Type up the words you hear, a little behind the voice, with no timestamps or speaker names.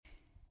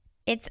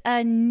It's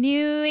a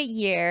new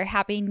year.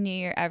 Happy New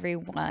Year,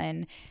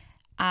 everyone.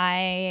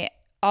 I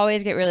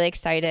always get really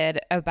excited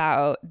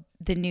about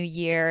the new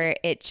year.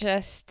 It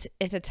just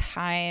is a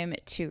time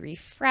to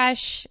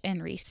refresh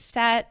and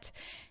reset.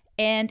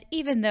 And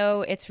even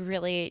though it's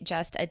really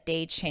just a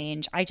day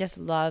change, I just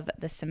love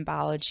the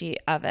symbology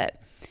of it.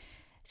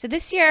 So,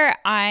 this year,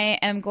 I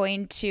am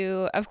going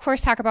to, of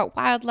course, talk about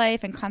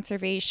wildlife and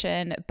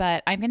conservation,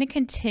 but I'm going to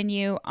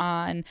continue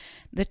on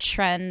the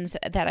trends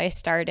that I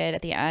started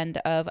at the end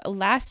of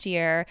last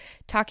year,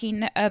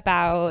 talking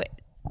about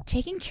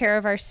taking care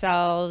of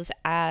ourselves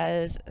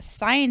as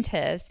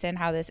scientists and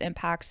how this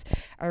impacts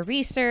our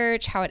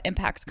research, how it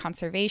impacts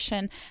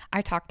conservation.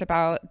 I talked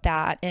about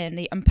that in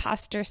the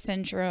imposter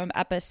syndrome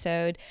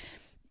episode.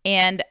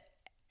 And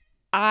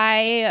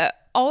I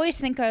always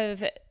think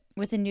of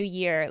with a new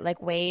year,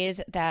 like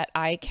ways that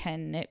I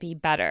can be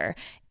better.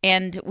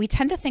 And we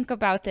tend to think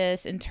about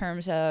this in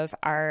terms of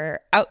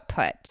our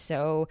output.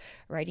 So,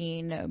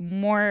 writing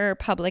more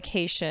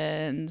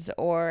publications,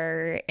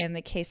 or in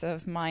the case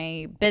of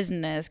my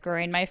business,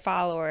 growing my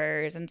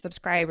followers and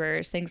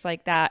subscribers, things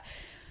like that.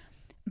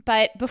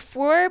 But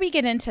before we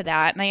get into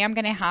that, and I am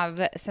going to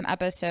have some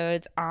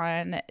episodes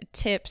on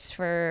tips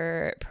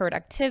for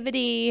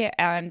productivity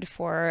and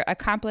for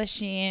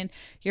accomplishing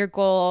your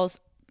goals,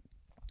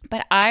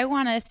 but I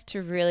want us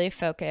to really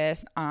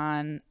focus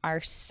on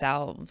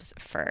ourselves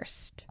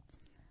first.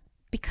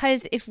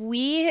 Because if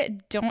we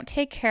don't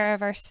take care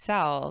of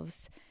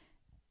ourselves,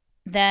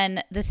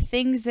 then the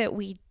things that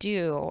we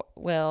do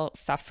will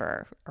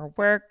suffer. Our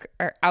work,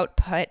 our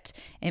output,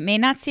 it may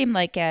not seem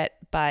like it,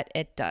 but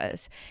it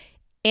does.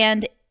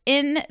 And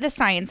in the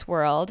science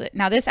world,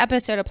 now this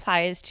episode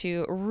applies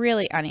to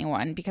really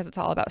anyone because it's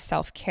all about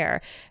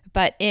self-care.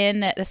 But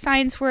in the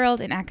science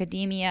world, in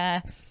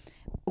academia,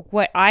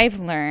 what I've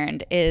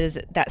learned is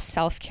that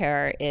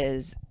self-care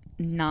is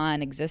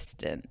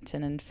non-existent.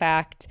 And in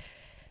fact,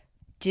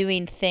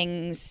 doing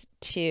things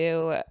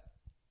that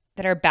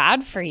are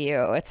bad for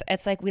you,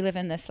 it's like we live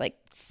in this like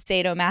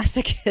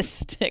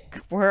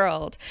sadomasochistic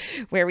world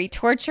where we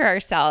torture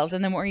ourselves,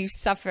 and the more you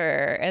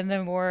suffer and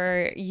the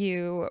more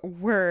you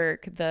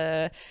work,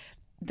 the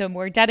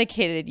more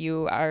dedicated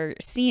you are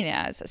seen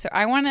as. So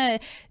I want to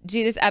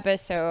do this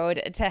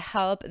episode to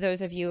help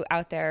those of you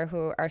out there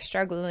who are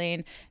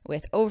struggling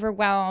with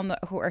overwhelm,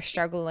 who are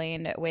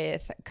struggling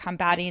with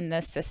combating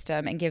this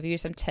system, and give you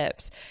some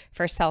tips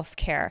for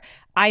self-care.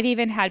 I've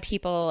even had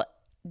people,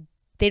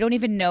 they don't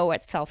even know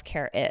what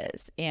self-care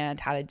is and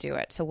how to do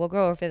it. So we'll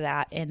go over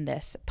that in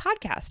this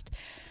podcast.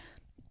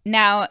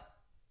 Now,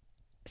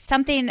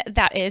 something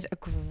that is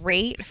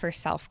great for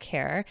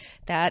self-care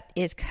that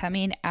is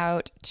coming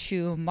out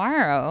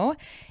tomorrow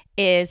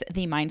is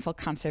the Mindful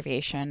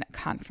Conservation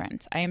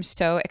Conference. I am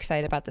so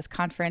excited about this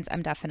conference.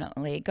 I'm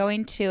definitely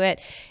going to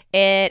it.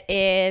 It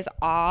is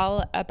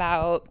all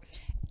about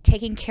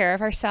taking care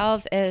of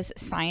ourselves as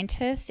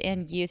scientists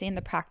and using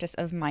the practice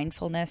of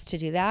mindfulness to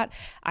do that.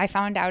 I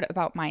found out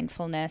about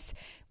mindfulness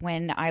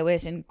when I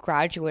was in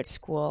graduate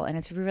school, and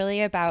it's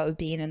really about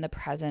being in the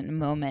present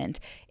moment,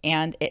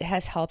 and it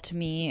has helped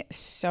me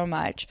so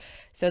much.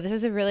 So this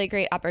is a really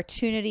great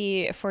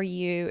opportunity for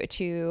you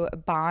to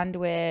bond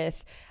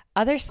with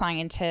other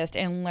scientists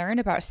and learn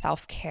about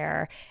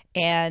self-care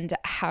and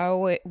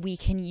how we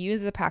can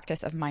use the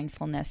practice of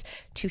mindfulness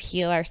to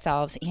heal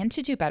ourselves and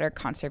to do better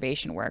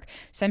conservation work.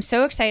 So I'm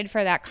so excited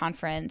for that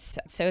conference.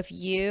 So if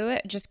you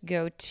just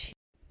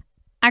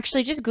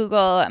just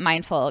Google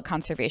Mindful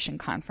Conservation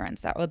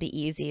Conference. That will be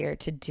easier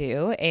to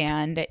do,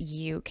 and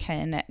you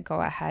can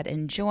go ahead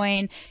and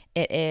join.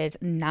 It is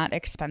not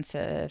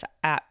expensive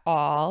at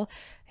all.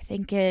 I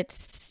think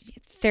it's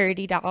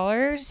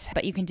 $30,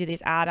 but you can do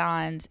these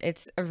add-ons.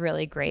 It's a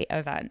really great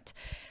event.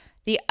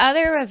 The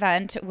other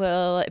event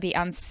will be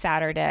on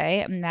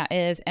Saturday, and that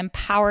is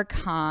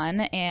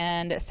EmpowerCon.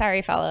 And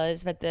sorry,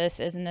 fellas, but this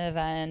is an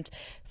event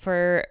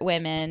for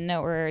women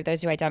or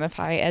those who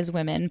identify as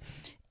women.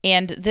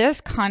 And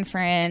this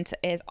conference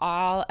is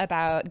all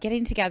about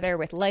getting together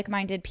with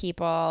like-minded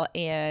people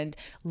and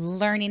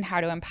learning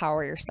how to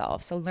empower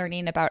yourself. So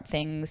learning about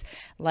things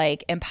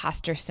like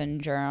imposter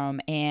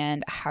syndrome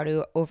and how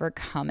to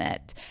overcome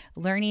it.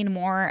 Learning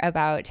more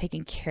about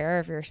taking care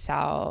of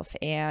yourself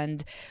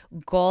and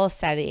goal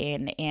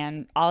setting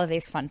and all of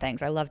these fun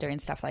things. I love doing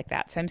stuff like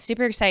that. So I'm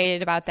super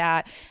excited about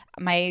that.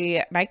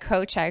 My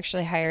coach, I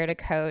actually hired a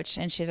coach,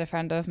 and she's a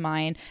friend of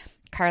mine.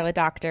 Carla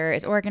Doctor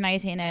is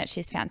organizing it.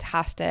 She's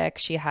fantastic.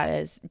 She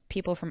has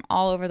people from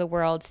all over the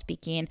world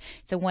speaking.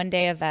 It's a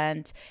one-day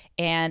event,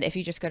 and if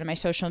you just go to my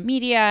social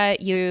media,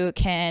 you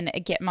can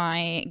get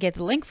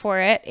the link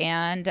for it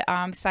and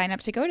sign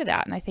up to go to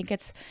that. And I think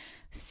it's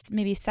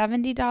maybe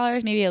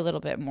 $70, maybe a little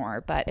bit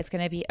more, but it's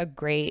going to be a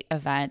great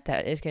event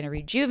that is going to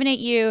rejuvenate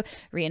you,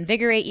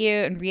 reinvigorate you,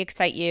 and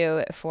re-excite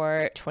you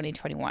for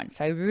 2021.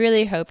 So I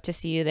really hope to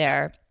see you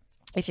there.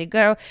 If you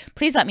go,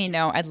 please let me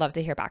know. I'd love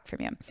to hear back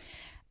from you.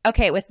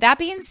 Okay, with that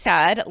being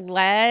said,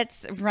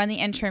 let's run the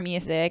intro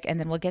music, and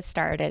then we'll get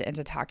started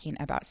into talking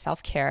about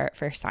self-care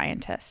for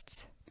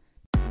scientists.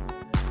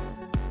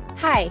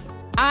 Hi,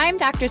 I'm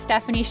Dr.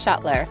 Stephanie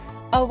Shuttler,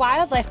 a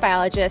wildlife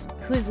biologist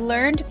who's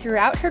learned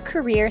throughout her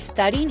career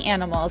studying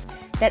animals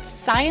that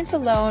science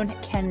alone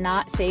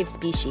cannot save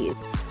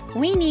species.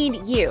 We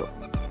need you.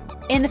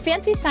 In the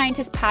Fancy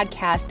Scientist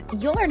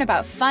podcast, you'll learn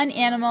about fun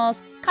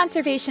animals,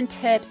 conservation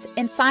tips,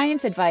 and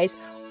science advice,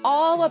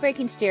 all while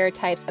breaking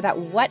stereotypes about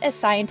what a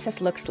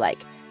scientist looks like.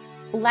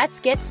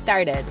 Let's get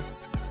started.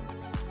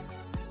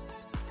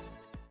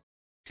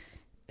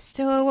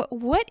 So,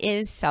 what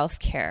is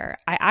self-care?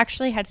 I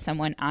actually had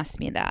someone ask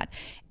me that,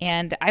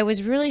 and I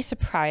was really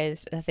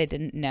surprised that they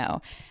didn't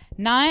know.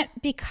 Not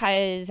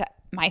because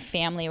my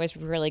family was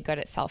really good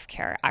at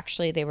self-care.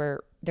 Actually, they're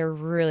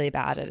really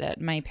bad at it.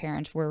 My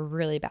parents were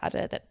really bad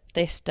at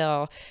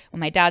it.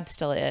 My dad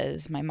still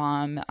is. My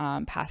mom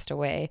passed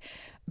away,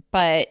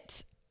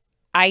 but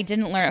I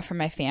didn't learn it from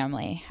my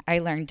family. I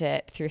learned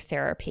it through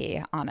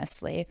therapy,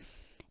 honestly,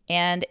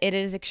 and it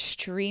is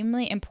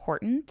extremely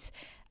important.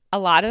 A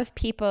lot of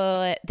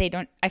people,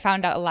 I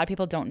found out a lot of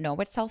people don't know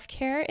what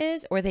self-care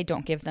is, or they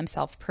don't give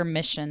themselves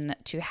permission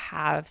to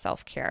have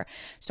self-care.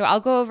 So I'll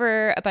go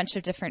over a bunch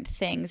of different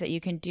things that you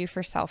can do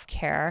for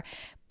self-care.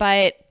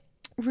 But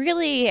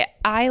really,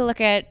 I look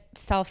at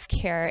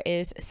self-care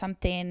as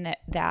something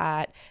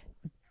that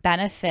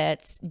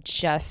benefits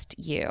just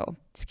you.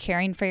 It's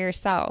caring for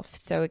yourself.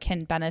 So it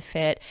can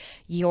benefit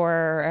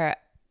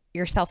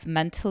yourself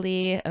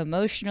mentally,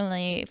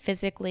 emotionally,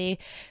 physically.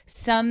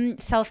 Some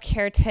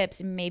self-care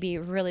tips may be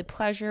really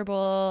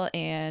pleasurable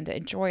and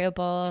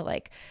enjoyable,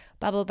 like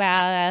bubble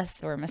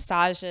baths or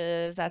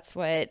massages. That's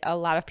what a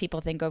lot of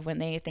people think of when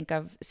they think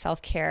of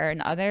self-care,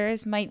 and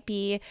others might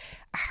be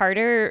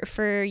harder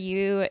for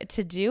you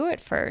to do at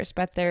first,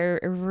 but they're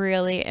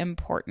really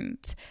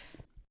important.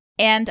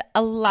 And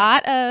a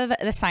lot of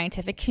the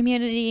scientific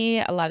community,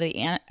 a lot of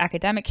the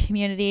academic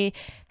community,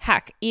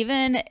 heck,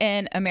 even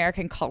in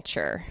American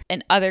culture,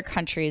 in other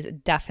countries,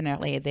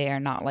 definitely they are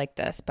not like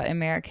this, but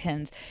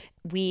Americans,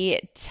 we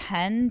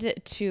tend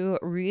to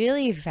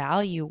really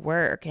value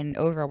work and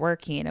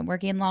overworking and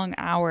working long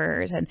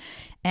hours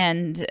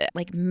and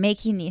like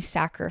making these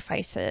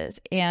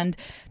sacrifices. And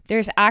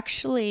there's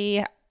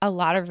actually a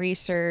lot of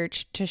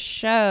research to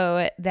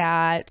show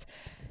that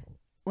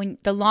when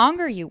the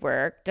longer you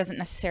work doesn't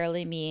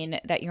necessarily mean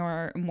that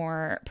you're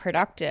more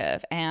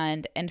productive.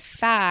 And in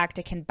fact,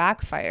 it can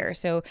backfire.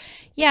 So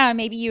yeah,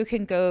 maybe you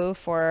can go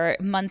for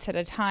months at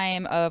a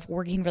time of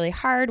working really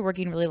hard,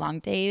 working really long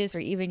days, or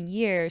even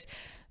years,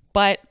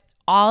 but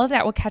all of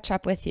that will catch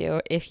up with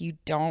you if you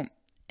don't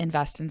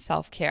invest in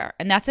self-care.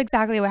 And that's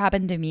exactly what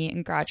happened to me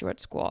in graduate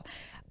school.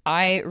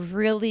 I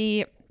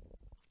really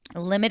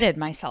limited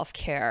my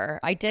self-care.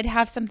 I did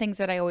have some things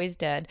that I always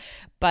did,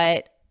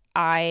 but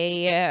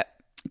I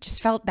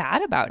just felt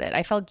bad about it.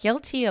 I felt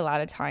guilty a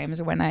lot of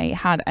times when I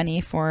had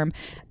any form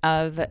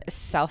of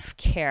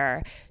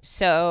self-care.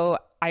 So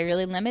I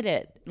really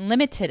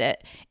limited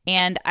it.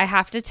 And I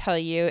have to tell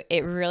you,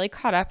 it really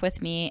caught up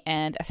with me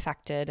and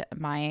affected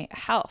my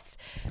health.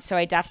 So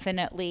I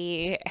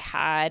definitely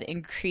had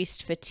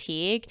increased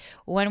fatigue.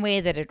 One way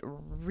that it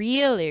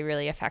really,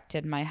 really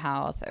affected my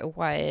health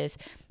was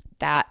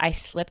that I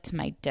slipped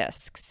my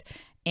discs.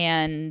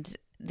 And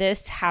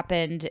this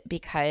happened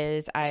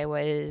because I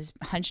was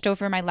hunched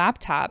over my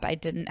laptop. I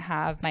didn't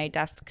have my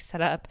desk set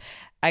up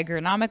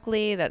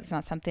ergonomically. That's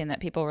not something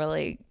that people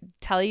really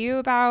tell you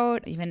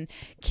about. Even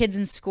kids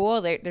in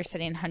school, they're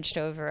sitting hunched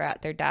over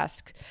at their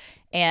desks.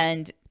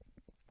 And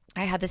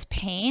I had this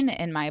pain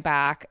in my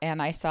back, and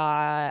I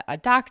saw a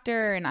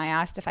doctor, and I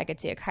asked if I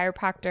could see a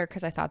chiropractor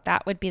because I thought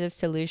that would be the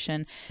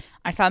solution.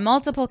 I saw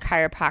multiple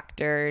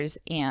chiropractors,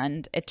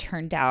 and it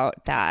turned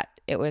out that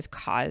it was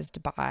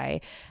caused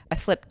by a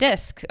slipped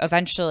disc.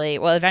 Eventually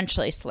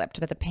slipped,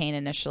 but the pain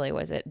initially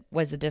was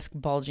the disc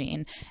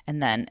bulging,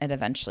 and then it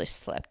eventually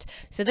slipped.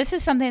 So this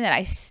is something that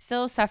I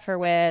still suffer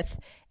with,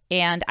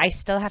 and I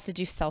still have to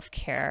do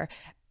self-care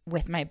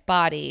with my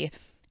body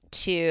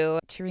to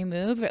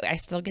remove. I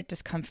still get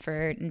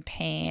discomfort and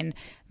pain.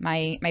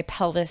 My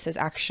pelvis is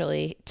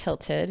actually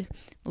tilted.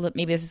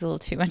 Maybe this is a little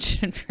too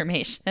much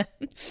information,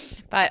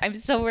 but I'm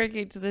still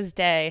working to this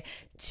day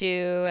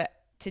to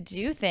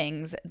do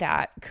things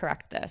that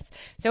correct this.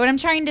 So what I'm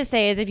trying to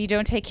say is, if you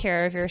don't take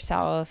care of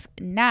yourself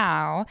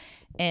now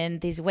in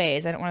these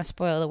ways, I don't want to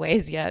spoil the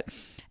ways yet,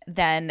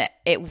 then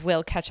it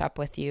will catch up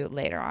with you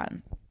later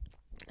on.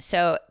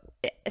 So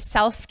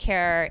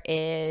self-care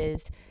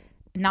is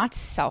not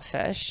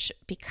selfish,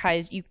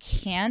 because you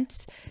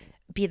can't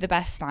be the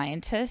best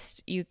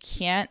scientist. You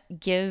can't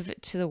give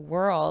to the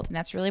world. And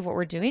that's really what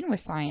we're doing with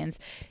science.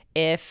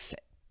 If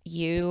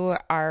you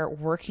are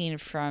working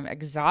from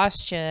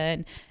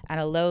exhaustion at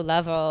a low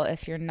level,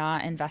 if you're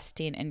not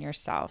investing in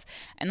yourself.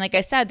 And like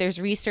I said, there's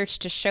research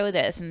to show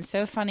this. And it's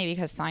so funny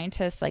because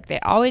scientists, like,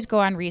 they always go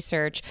on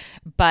research,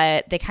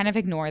 but they kind of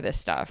ignore this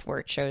stuff where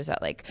it shows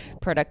that like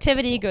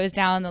productivity goes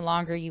down the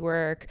longer you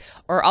work,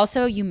 or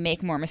also you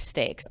make more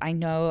mistakes. I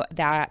know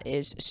that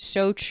is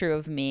so true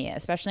of me,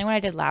 especially when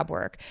I did lab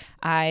work.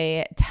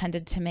 I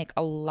tended to make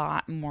a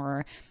lot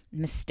more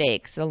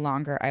mistakes the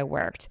longer I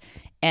worked.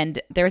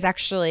 And there was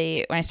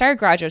actually, when I started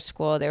graduate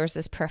school, there was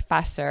this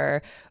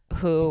professor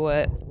who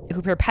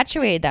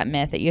perpetuated that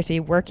myth that you have to be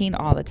working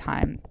all the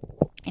time.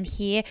 And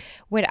he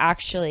would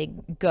actually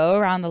go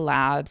around the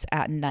labs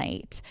at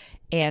night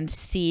and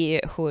see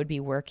who would be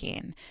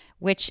working,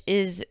 which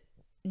is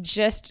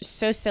just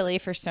so silly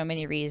for so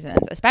many reasons,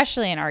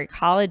 especially in our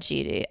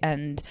ecology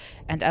and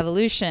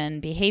evolution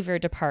behavior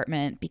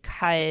department,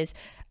 because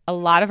a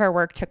lot of our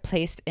work took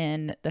place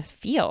in the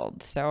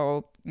field.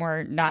 So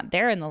we're not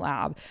there in the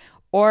lab.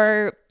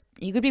 Or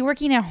you could be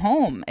working at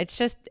home. It's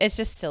just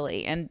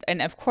silly. And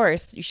of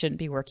course, you shouldn't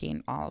be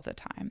working all of the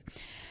time.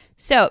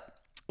 So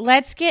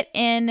let's get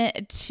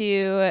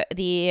into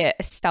the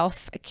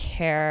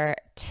self-care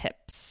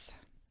tips.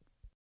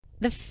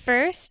 The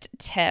first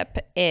tip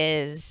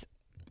is,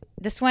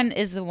 this one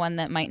is the one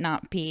that might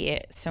not be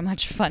so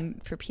much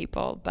fun for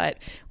people, but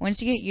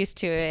once you get used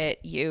to it,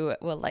 you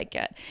will like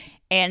it.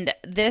 And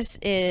this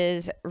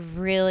is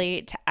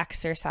really to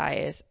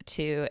exercise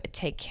to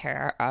take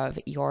care of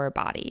your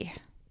body.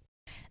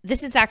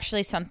 This is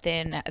actually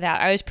something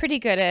that I was pretty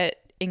good at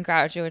in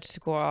graduate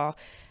school,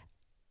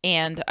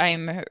 and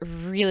I'm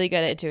really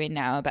good at doing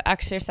now, but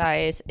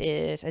exercise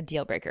is a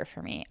deal breaker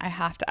for me. I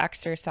have to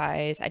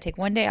exercise. I take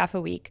one day off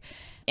a week,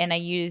 and I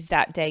use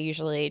that day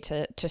usually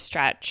to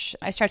stretch.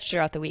 I stretch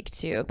throughout the week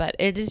too, but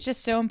it is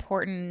just so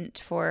important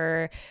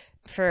for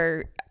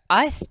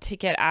us to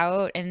get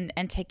out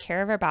and take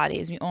care of our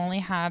bodies. We only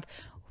have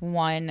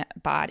one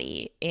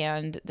body,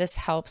 and this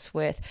helps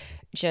with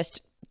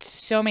just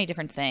so many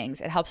different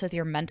things. It helps with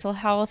your mental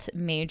health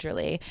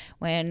majorly.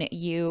 When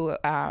you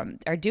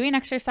are doing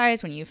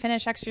exercise, when you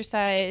finish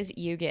exercise,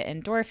 you get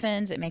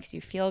endorphins. It makes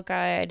you feel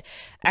good.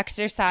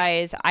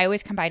 Exercise, I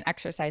always combine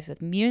exercise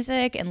with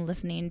music, and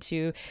listening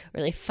to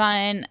really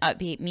fun,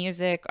 upbeat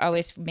music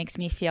always makes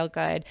me feel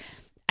good.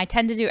 I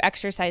tend to do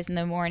exercise in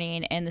the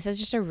morning, and this is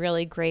just a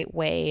really great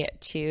way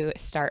to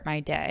start my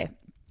day.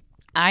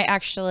 I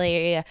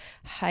actually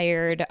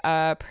hired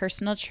a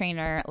personal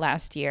trainer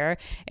last year.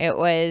 It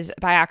was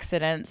by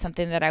accident,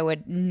 something that I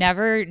would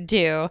never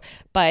do,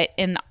 but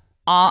in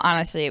all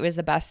honesty, it was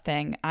the best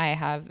thing I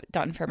have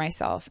done for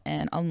myself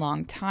in a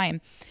long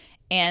time.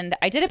 And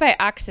I did it by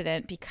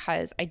accident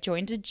because I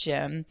joined a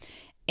gym,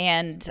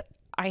 and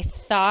I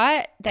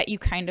thought that you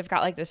kind of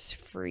got like this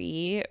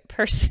free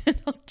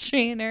personal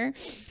trainer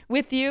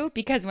with you,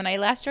 because when I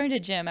last joined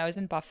a gym, I was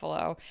in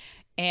Buffalo,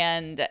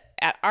 and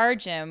at our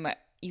gym,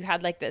 you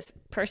had like this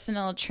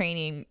personal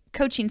training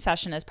coaching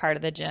session as part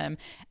of the gym.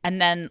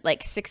 And then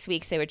like 6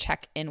 weeks, they would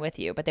check in with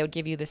you, but they would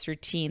give you this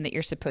routine that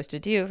you're supposed to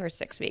do for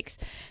 6 weeks.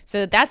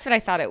 So that's what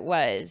I thought it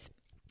was.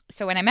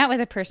 So when I met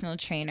with a personal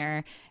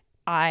trainer,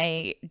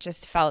 I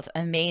just felt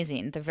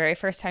amazing the very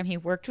first time he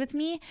worked with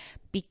me,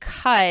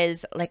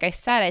 because like I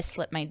said, I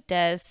slipped my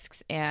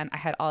discs and I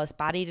had all this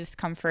body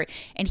discomfort,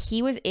 and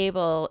he was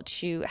able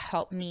to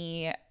help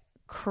me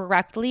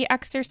correctly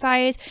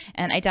exercise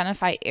and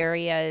identify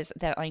areas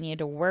that I needed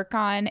to work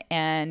on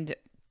and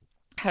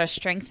how to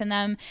strengthen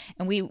them.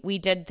 And we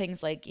did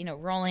things like,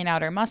 rolling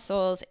out our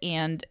muscles,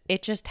 and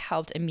it just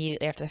helped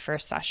immediately after the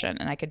first session,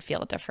 and I could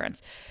feel a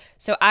difference.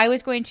 So I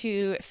was going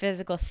to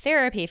physical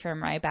therapy for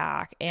my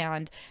back,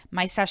 and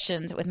my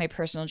sessions with my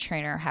personal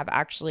trainer have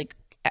actually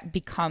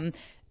become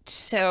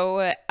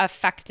so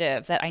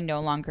effective that I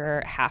no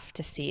longer have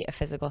to see a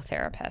physical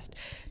therapist.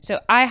 So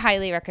I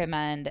highly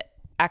recommend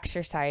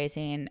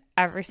exercising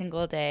every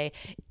single day,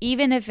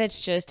 even if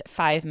it's just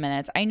 5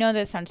 minutes. I know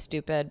that sounds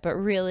stupid, but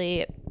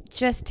really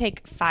just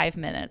take 5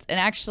 minutes. And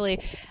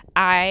actually,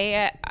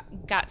 I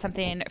got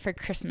something for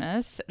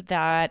Christmas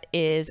that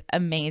is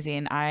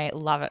amazing. I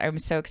love it. I'm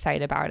so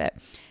excited about it.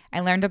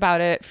 I learned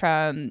about it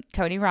from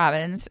Tony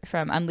Robbins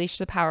from Unleash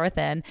the Power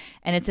Within,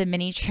 and it's a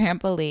mini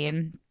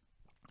trampoline.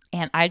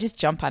 And I just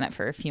jump on it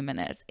for a few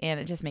minutes, and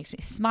it just makes me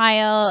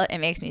smile. It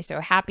makes me so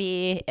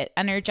happy. It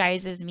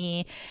energizes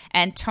me.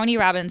 And Tony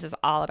Robbins is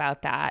all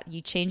about that.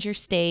 You change your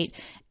state,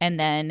 and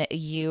then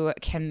you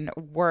can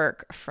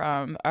work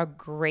from a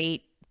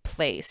great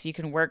place. You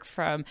can work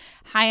from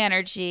high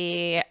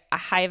energy, a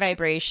high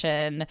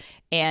vibration,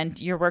 and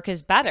your work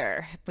is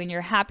better. When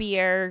you're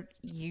happier,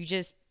 you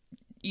just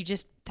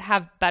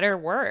have better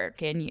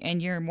work,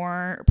 and you're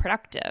more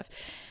productive.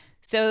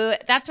 So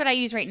that's what I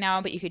use right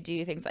now, but you could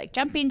do things like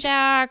jumping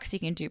jacks, you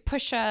can do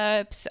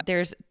push-ups.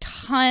 There's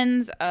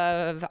tons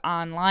of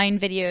online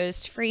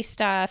videos, free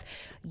stuff.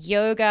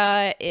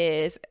 Yoga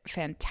is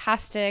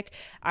fantastic.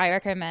 I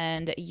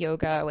recommend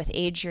Yoga with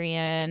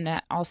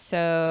Adriene.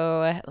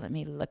 Also, let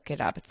me look it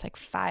up. It's like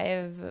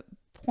 5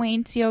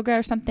 Points Yoga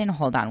or something.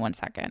 Hold on one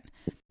second.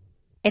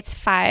 It's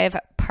 5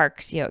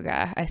 Parks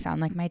Yoga. I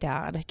sound like my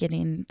dad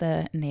getting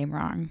the name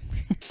wrong.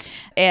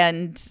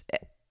 And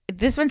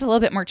This one's a little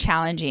bit more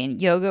challenging.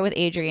 Yoga with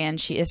Adriene.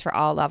 She is for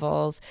all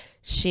levels.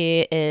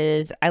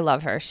 I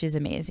love her. She's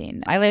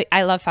amazing.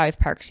 I love Five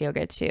Parks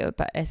yoga too,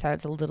 but I thought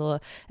it's a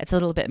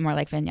little bit more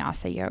like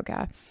vinyasa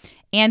yoga.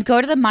 And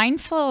go to the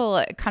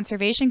Mindful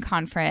Conservation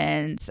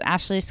Conference.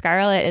 Ashley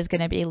Scarlett is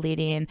going to be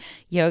leading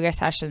yoga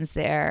sessions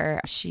there.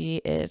 She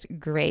is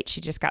great.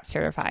 She just got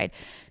certified.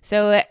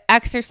 So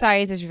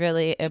exercise is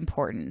really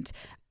important.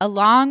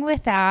 Along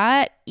with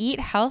that, eat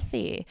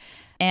healthy.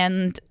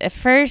 And at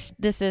first,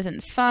 this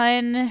isn't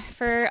fun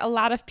for a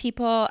lot of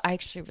people. I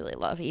actually really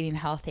love eating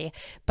healthy.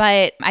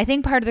 But I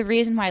think part of the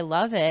reason why I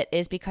love it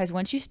is because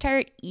once you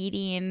start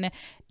eating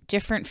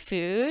different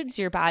foods,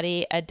 your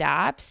body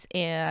adapts.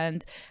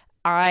 And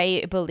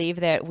I believe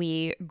that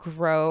we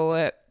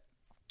grow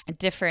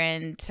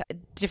different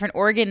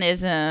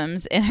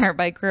organisms in our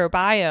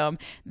microbiome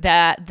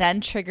that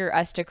then trigger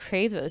us to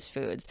crave those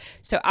foods.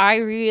 So I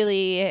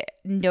really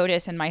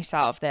notice in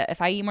myself that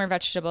if I eat more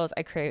vegetables,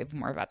 I crave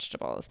more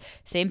vegetables.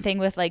 Same thing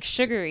with like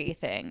sugary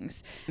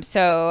things.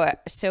 So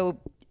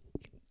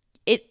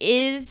it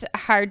is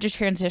hard to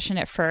transition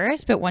at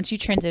first, but once you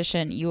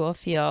transition, you will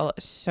feel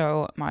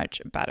so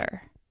much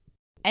better.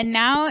 And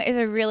now is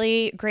a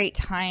really great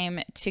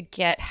time to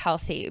get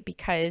healthy,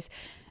 because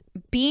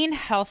being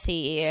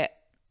healthy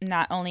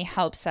not only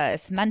helps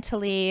us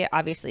mentally,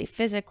 obviously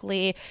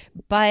physically,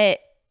 but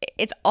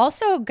it's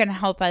also going to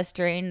help us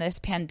during this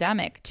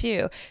pandemic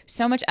too.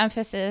 So much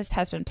emphasis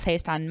has been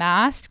placed on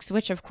masks,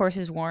 which of course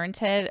is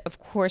warranted. Of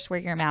course, wear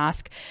your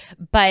mask.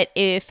 But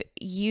if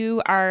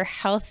you are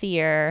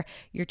healthier,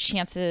 your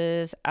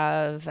chances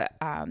of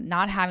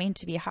not having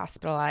to be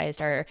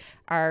hospitalized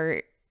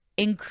are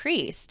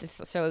increased.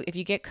 So if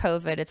you get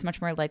COVID, it's much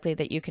more likely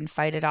that you can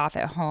fight it off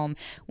at home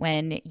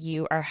when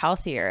you are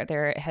healthier.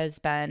 There has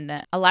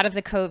been a lot of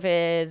the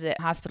COVID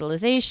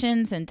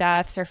hospitalizations and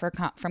deaths are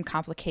from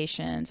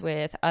complications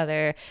with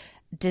other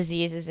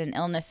diseases and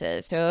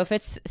illnesses. So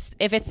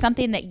if it's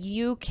something that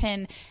you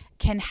can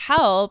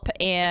help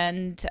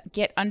and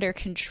get under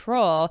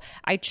control,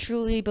 I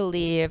truly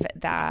believe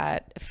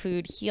that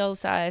food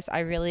heals us.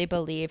 I really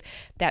believe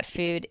that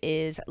food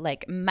is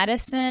like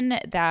medicine,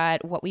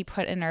 that what we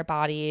put in our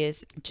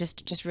bodies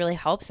just really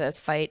helps us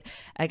fight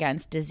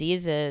against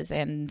diseases.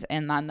 And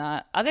on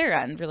the other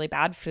end, really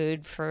bad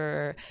food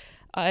for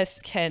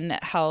us can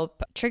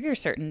help trigger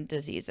certain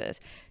diseases.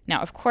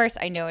 Now, of course,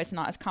 I know it's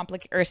not as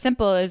complicated or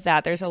simple as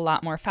that. There's a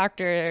lot more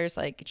factors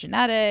like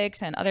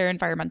genetics and other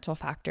environmental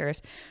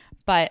factors,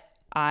 but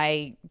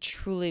I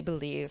truly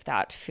believe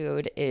that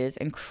food is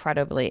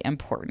incredibly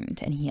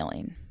important in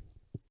healing.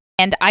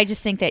 And I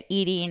just think that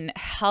eating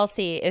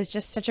healthy is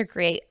just such a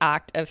great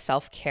act of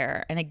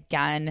self-care. And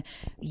again,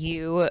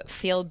 you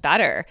feel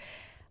better.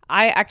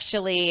 I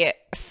actually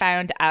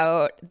found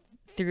out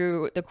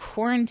through the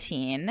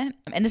quarantine,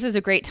 and this is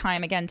a great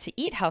time again to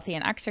eat healthy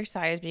and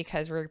exercise,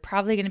 because we're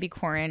probably going to be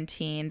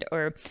quarantined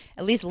or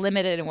at least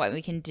limited in what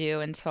we can do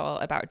until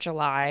about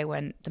July,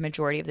 when the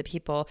majority of the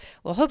people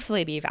will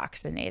hopefully be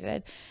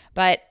vaccinated.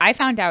 But I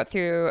found out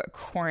through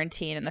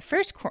quarantine in the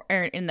first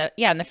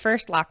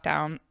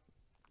lockdown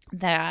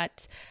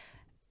that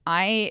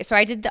I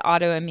did the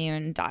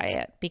autoimmune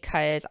diet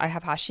because I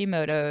have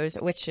Hashimoto's,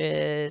 which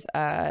is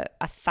a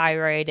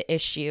thyroid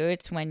issue.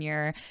 It's when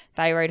your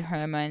thyroid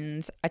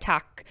hormones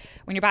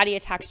when your body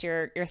attacks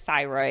your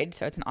thyroid.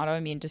 So it's an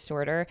autoimmune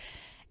disorder.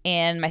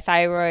 And my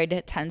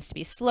thyroid tends to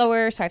be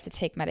slower, so I have to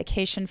take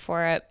medication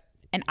for it.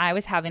 And I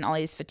was having all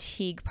these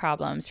fatigue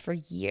problems for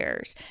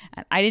years,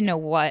 and I didn't know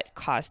what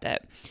caused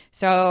it.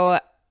 So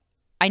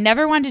I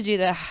never wanted to do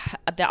the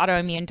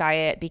autoimmune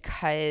diet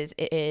because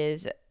it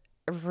is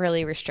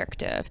really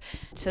restrictive.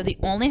 So the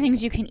only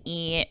things you can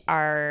eat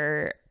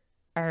are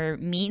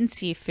meat and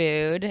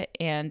seafood.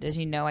 And as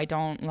you know, I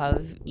don't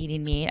love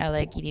eating meat. I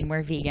like eating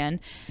more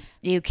vegan.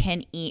 You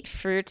can eat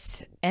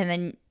fruits and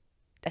then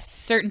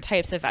certain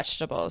types of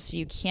vegetables. So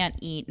you can't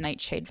eat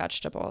nightshade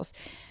vegetables.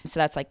 So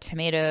that's like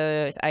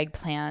tomatoes,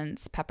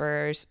 eggplants,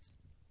 peppers,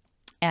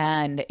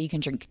 and you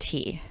can drink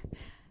tea.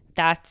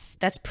 That's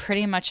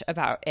pretty much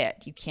about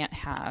it. You can't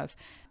have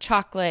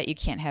chocolate, you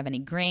can't have any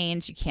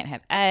grains, you can't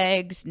have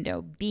eggs,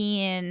 no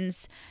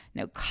beans,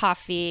 no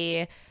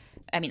coffee.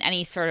 I mean,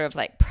 any sort of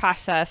like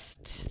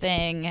processed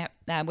thing,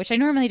 which I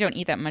normally don't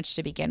eat that much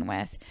to begin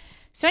with.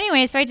 So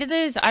anyway, I did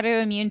this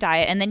autoimmune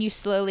diet, and then you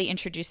slowly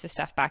introduce the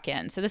stuff back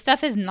in. So the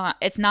stuff it's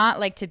not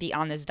like to be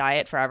on this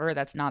diet forever.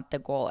 That's not the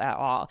goal at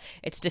all.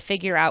 It's to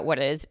figure out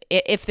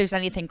if there's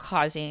anything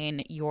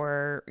causing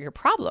your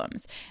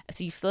problems.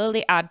 So you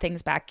slowly add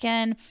things back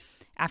in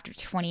after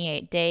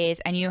 28 days,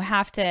 and you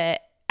have to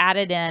add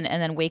it in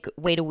and then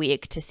wait a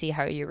week to see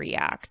how you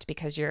react,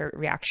 because your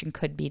reaction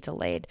could be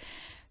delayed.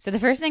 So the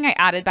first thing I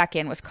added back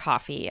in was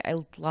coffee. I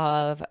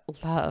love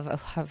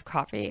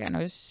coffee, and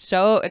I was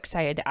so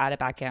excited to add it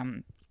back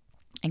in.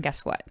 And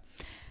guess what?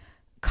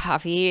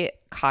 Coffee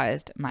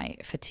caused my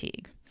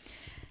fatigue.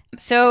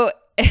 So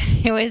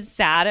it was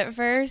sad at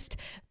first,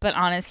 but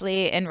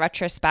honestly, in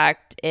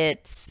retrospect,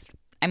 it's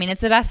I mean,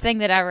 it's the best thing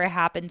that ever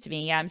happened to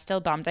me. Yeah, I'm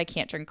still bummed I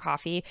can't drink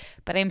coffee,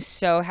 but I'm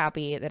so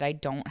happy that I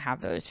don't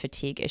have those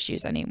fatigue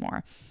issues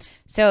anymore.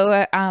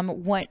 So,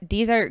 what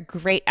these are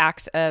great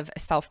acts of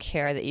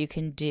self-care that you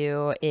can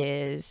do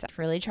is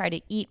really try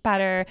to eat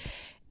better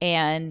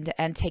and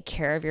take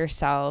care of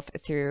yourself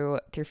through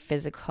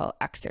physical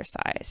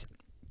exercise.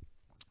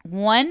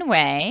 One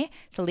way,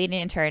 so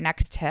leading into our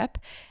next tip,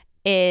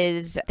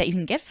 is that you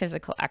can get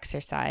physical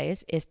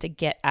exercise is to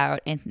get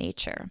out in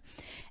nature.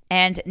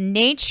 And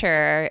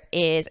nature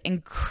is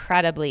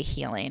incredibly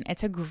healing.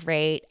 It's a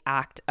great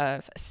act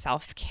of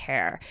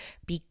self-care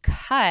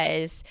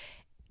because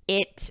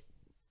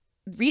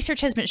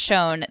research has been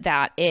shown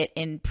that it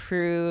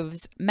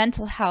improves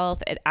mental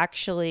health. It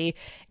actually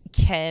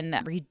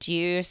can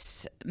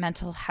reduce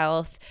mental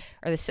health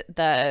or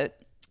the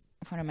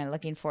what am I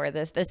looking for?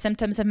 The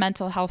symptoms of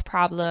mental health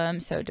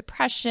problems. So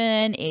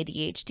depression,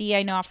 ADHD,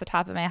 I know off the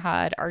top of my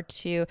head,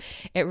 R2.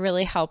 It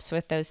really helps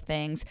with those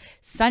things.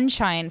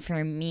 Sunshine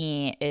for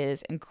me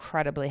is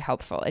incredibly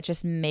helpful. It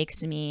just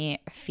makes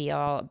me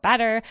feel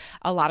better.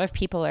 A lot of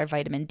people are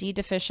vitamin D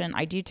deficient.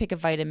 I do take a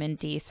vitamin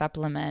D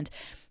supplement.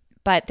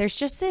 But there's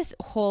just this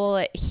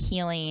whole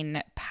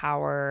healing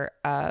power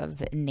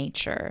of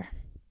nature.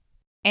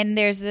 And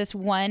there's this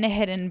one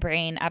Hidden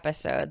Brain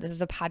episode. This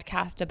is a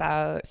podcast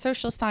about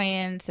social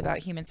science, about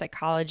human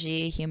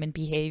psychology, human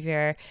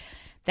behavior,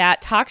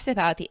 that talks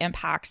about the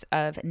impacts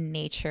of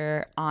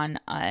nature on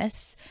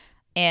us.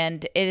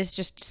 And it is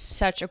just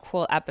such a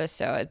cool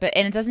episode.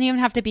 And it doesn't even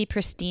have to be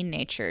pristine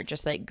nature,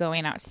 just like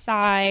going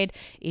outside,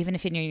 even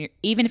if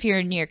you're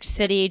in New York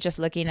City, just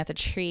looking at the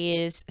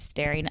trees,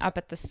 staring up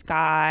at the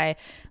sky,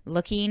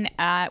 looking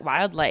at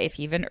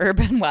wildlife, even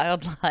urban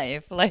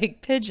wildlife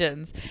like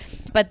pigeons.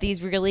 But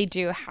these really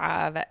do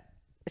have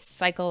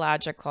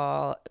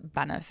psychological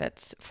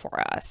benefits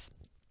for us.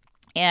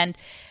 And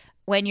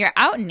when you're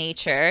out in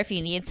nature, if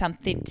you need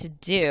something to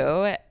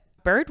do,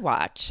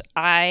 birdwatch.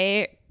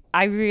 I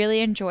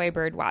really enjoy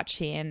bird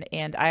watching,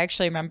 and I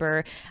actually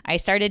remember I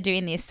started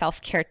doing these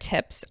self-care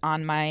tips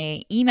on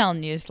my email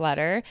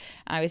newsletter.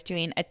 I was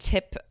doing a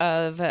tip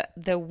of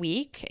the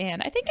week,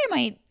 and I think I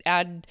might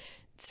add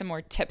some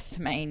more tips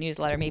to my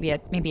newsletter, maybe a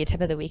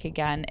tip of the week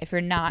again. If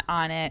you're not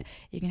on it,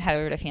 you can head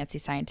over to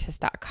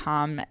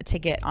fancyscientist.com to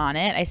get on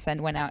it. I send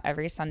one out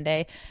every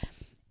Sunday,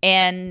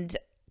 and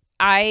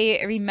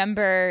I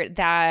remember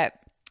that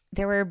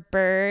there were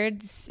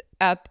birds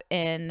up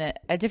in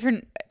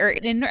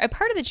in a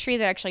part of the tree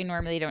that I actually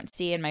normally don't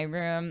see in my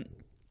room.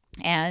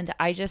 And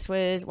I just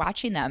was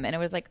watching them, and it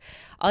was like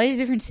all these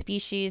different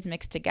species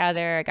mixed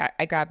together.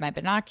 I grabbed my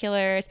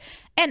binoculars,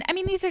 and I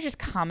mean, these are just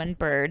common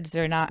birds.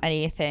 They're not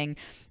anything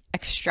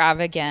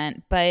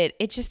extravagant, but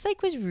it just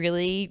like was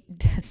really,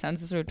 it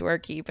sounds so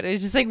dorky, but it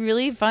was just like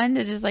really fun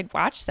to just like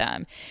watch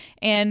them.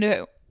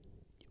 And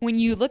when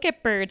you look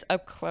at birds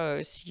up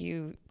close,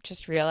 you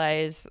just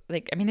realize,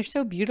 like, I mean, they're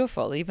so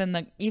beautiful. Even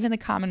the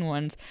common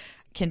ones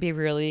can be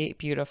really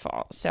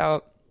beautiful.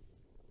 So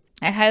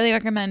I highly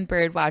recommend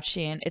bird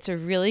watching. It's a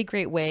really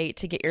great way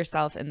to get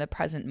yourself in the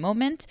present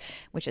moment,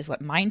 which is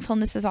what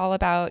mindfulness is all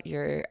about.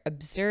 You're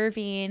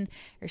observing,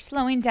 you're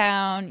slowing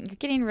down, you're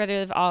getting rid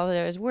of all of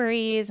those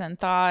worries and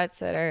thoughts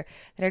that are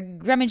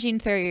rummaging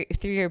through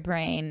your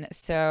brain.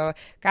 So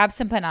grab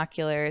some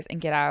binoculars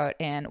and get out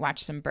and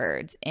watch some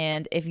birds.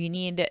 And if you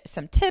need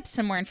some tips,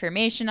 some more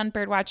information on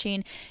bird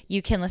watching,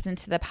 you can listen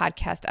to the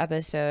podcast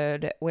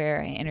episode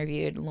where I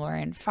interviewed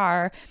Lauren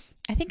Farr.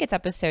 I think it's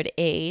episode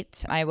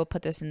 8. I will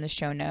put this in the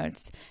show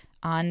notes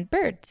on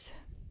birds.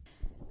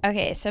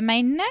 Okay, so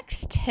my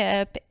next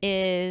tip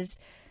is,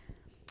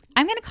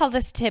 I'm going to call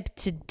this tip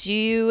to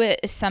do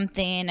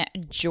something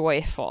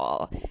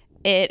joyful.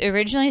 It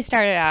originally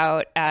started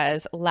out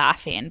as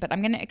laughing, but I'm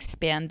going to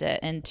expand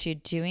it into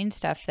doing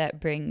stuff that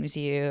brings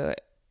you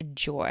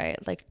joy,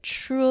 like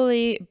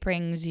truly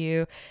brings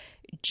you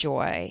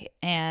joy.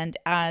 And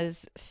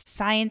as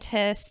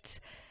scientists,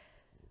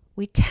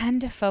 we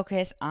tend to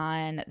focus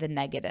on the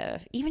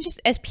negative. Even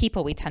just as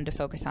people, we tend to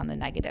focus on the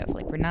negative.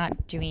 Like, we're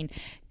not doing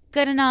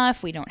good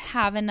enough. We don't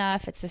have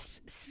enough. It's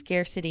this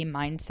scarcity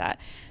mindset.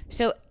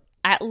 So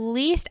at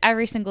least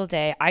every single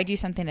day, I do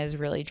something that is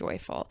really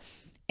joyful.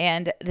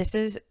 And this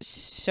is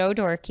so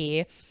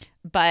dorky,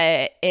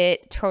 but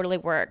it totally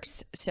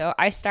works. So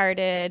I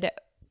started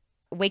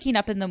waking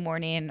up in the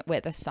morning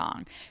with a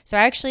song. So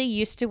I actually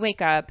used to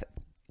wake up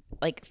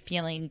like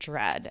feeling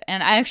dread.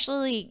 And I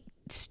actually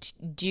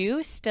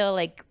do still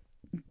like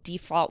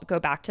default go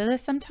back to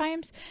this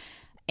sometimes.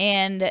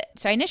 And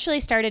so I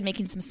initially started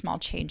making some small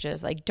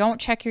changes, like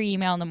don't check your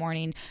email in the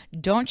morning,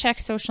 don't check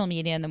social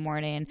media in the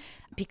morning,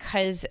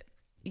 because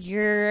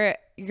you're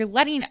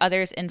letting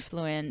others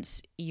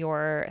influence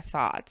your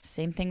thoughts.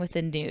 Same thing with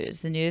the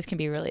news. The news can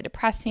be really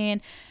depressing.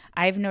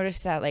 I've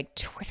noticed that like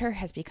Twitter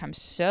has become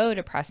so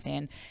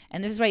depressing.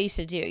 And this is what I used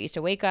to do. I used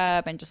to wake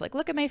up and just like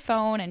look at my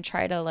phone and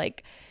try to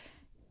like,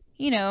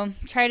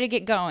 try to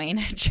get going,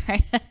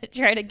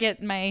 try to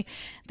get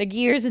the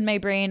gears in my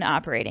brain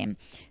operating.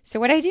 So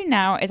what I do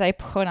now is I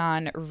put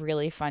on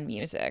really fun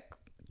music.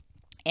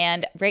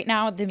 And right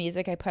now the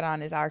music I put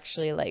on is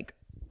actually like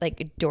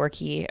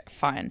dorky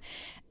fun.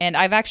 And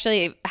I've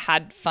actually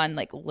had fun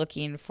like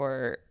looking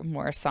for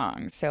more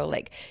songs. So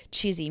like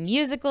cheesy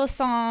musical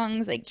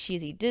songs, like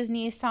cheesy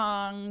Disney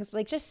songs,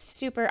 like just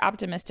super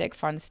optimistic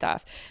fun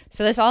stuff.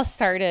 So this all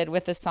started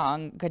with the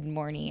song Good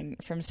Morning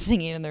from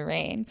Singing in the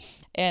Rain.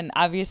 And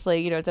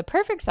obviously, it's a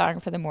perfect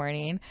song for the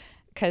morning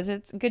because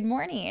it's good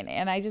morning.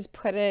 And I just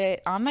put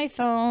it on my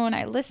phone.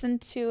 I listen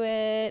to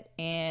it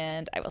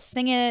and I will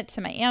sing it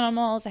to my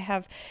animals. I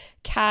have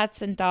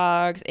cats and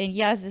dogs. And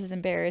yes, this is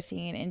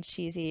embarrassing and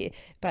cheesy,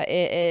 but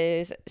it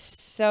is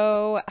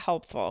so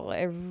helpful.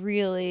 It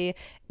really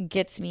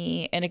gets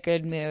me in a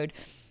good mood.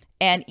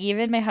 And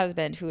even my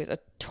husband, who is a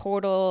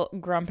total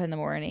grump in the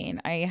morning,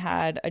 I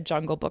had a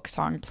Jungle Book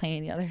song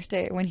playing the other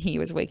day when he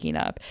was waking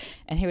up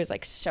and he was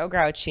like so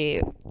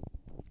grouchy.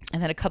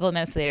 And then a couple of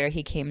minutes later,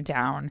 he came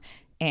down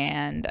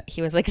and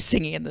he was like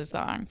singing the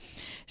song.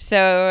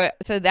 So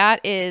that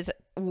is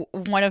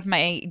one of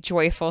my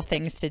joyful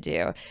things to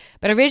do.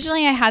 But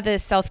originally I had the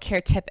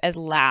self-care tip as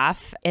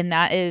laugh, and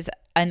that is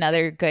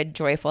another good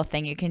joyful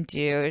thing you can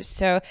do.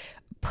 So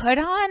put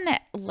on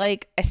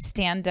like a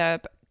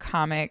stand-up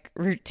comic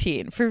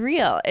routine for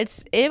real.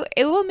 It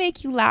will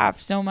make you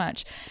laugh so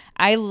much.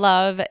 I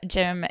love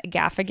Jim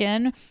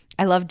Gaffigan.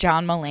 I love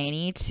John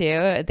Mulaney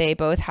too. They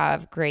both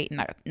have great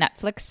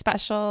Netflix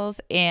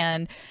specials,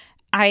 and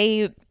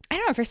I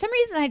don't know, for some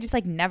reason I just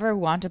like never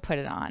want to put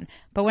it on.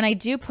 But when I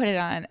do put it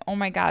on, oh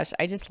my gosh,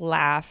 I just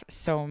laugh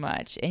so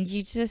much, and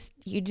you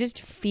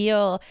just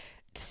feel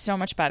so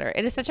much better.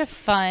 It is such a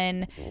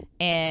fun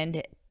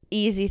and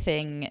easy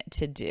thing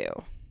to do.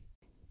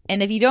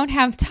 And if you don't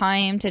have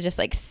time to just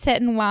like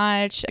sit and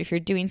watch, if you're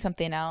doing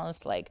something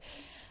else, like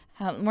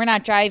we're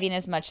not driving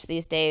as much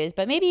these days,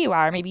 but maybe you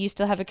are. Maybe you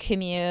still have a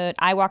commute.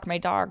 I walk my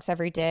dogs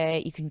every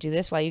day. You can do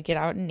this while you get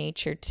out in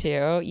nature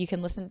too. You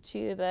can listen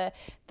to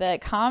the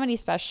comedy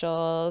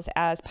specials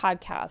as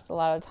podcasts. A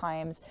lot of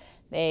times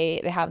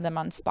they have them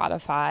on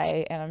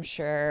Spotify, and I'm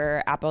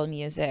sure Apple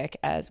Music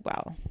as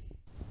well.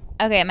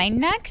 Okay, my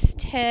next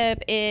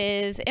tip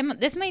is,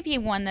 this might be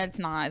one that's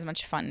not as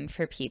much fun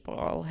for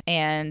people,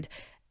 and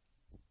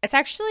it's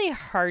actually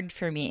hard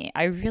for me.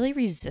 I really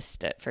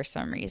resist it for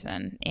some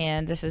reason,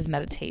 and this is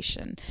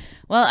meditation.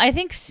 Well, I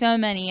think so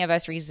many of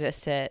us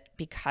resist it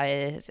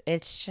because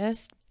it's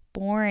just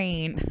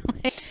boring.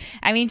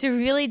 I mean, to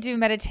really do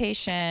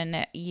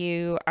meditation,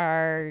 you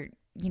are,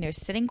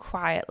 sitting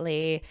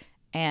quietly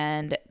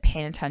and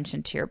paying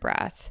attention to your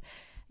breath.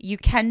 You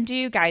can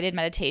do guided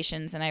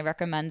meditations, and I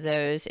recommend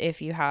those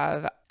if you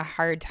have a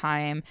hard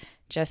time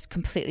just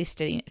completely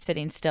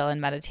sitting still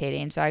and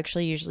meditating. So I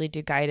actually usually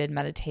do guided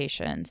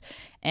meditations.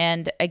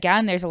 And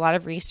again, there's a lot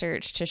of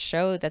research to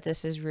show that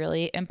this is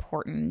really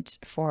important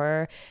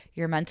for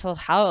your mental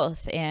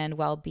health and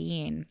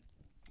well-being.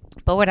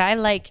 But what I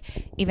like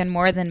even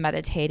more than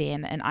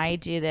meditating, and I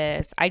do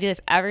this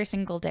every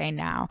single day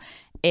now,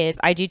 is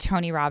I do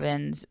Tony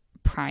Robbins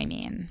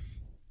priming.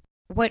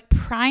 What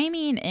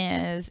priming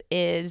is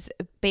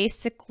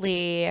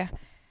basically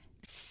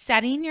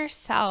setting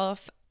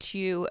yourself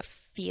to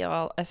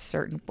feel a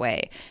certain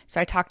way.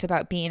 So I talked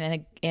about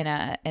being in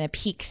a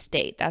peak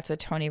state. That's what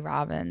Tony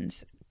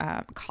Robbins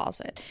calls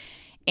it.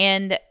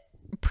 And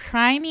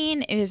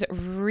priming is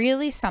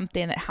really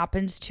something that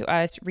happens to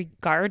us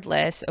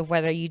regardless of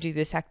whether you do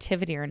this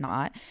activity or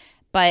not,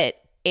 but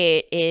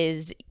it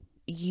is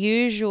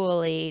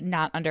usually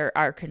not under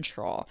our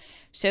control.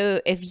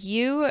 So if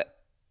you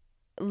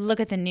look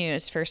at the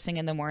news first thing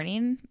in the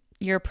morning,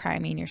 you're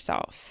priming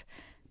yourself,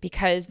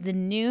 because the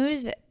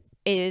news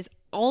is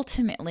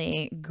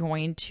ultimately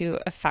going to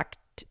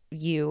affect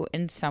you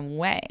in some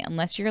way.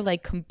 Unless you're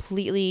like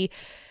completely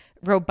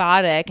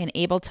robotic and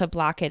able to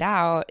block it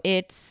out,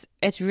 it's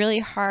really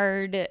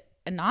hard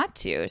not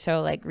to.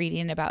 So like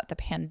reading about the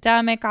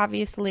pandemic,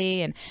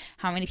 obviously, and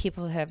how many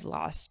people have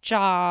lost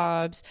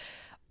jobs,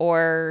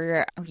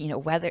 or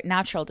weather,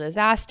 natural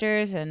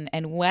disasters and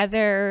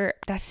weather,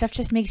 that stuff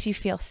just makes you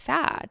feel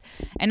sad.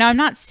 And now I'm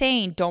not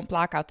saying don't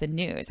block out the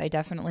news. I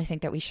definitely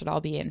think that we should all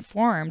be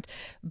informed,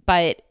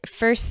 but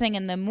first thing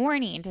in the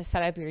morning to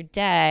set up your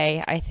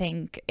day, I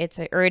think it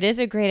is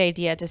a great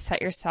idea to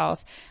set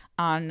yourself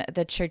on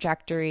the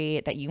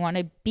trajectory that you want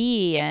to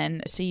be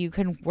in, so you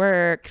can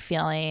work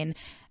feeling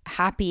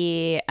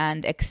happy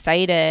and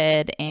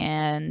excited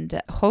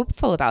and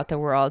hopeful about the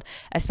world,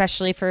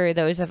 especially for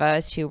those of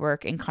us who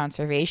work in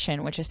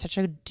conservation, which is such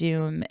a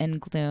doom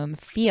and gloom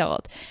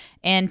field.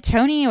 And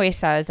Tony always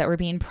says that we're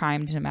being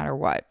primed no matter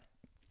what.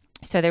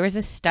 So there was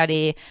a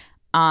study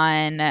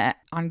on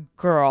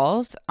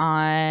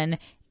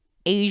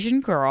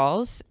Asian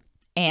girls,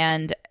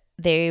 and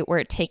they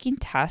were taking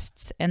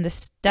tests, and the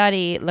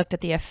study looked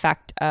at the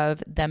effect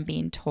of them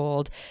being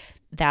told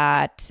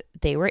that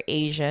they were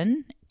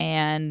Asian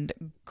and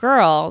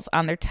girls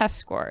on their test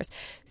scores.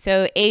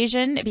 So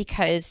Asian,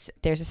 because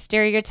there's a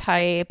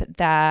stereotype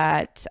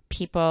that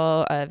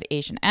people of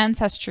Asian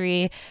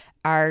ancestry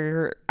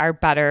are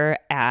better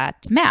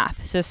at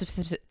math. So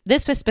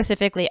this was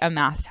specifically a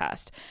math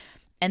test.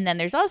 And then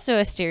there's also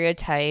a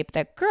stereotype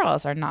that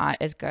girls are not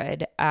as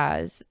good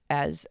as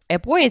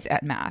boys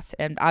at math.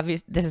 And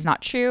obviously, this is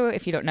not true.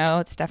 If you don't know,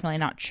 it's definitely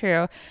not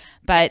true.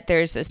 But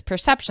there's this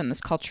perception,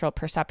 this cultural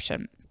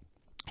perception.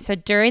 So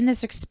during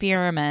this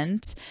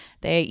experiment,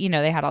 they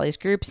had all these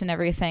groups and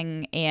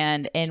everything.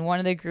 And in one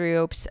of the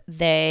groups,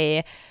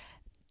 they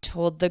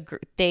told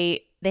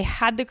they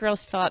had the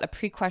girls fill out a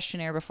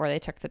pre-questionnaire before they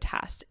took the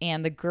test,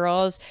 and the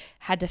girls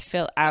had to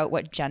fill out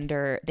what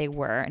gender they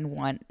were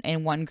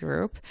in one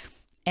group,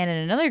 and in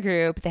another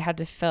group they had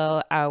to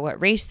fill out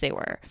what race they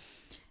were.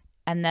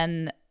 And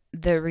then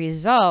the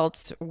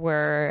results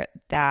were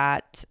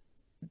that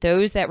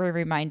those that were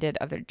reminded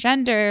of their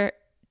gender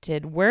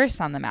did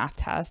worse on the math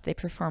test. They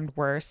performed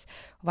worse,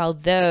 while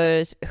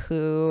those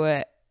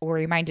who were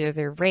reminded of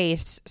their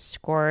race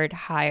scored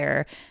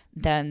higher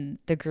than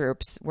the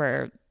groups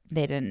where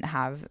they didn't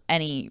have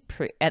any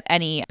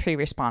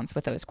pre-response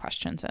with those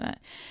questions in it.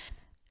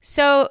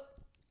 So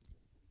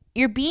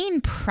you're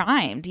being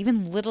primed,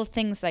 even little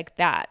things like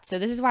that. So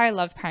this is why I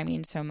love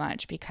priming so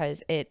much,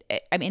 because it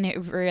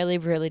really,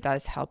 really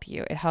does help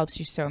you. It helps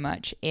you so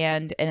much.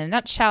 And in a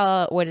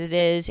nutshell, what it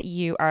is,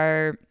 you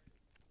are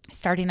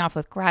starting off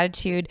with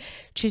gratitude,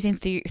 choosing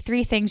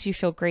three things you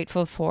feel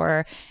grateful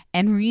for,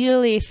 and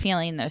really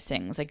feeling those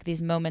things, like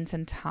these moments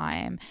in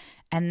time.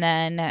 And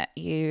then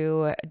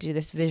you do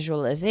this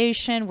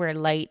visualization where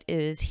light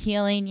is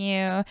healing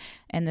you.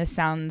 And this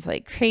sounds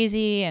like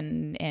crazy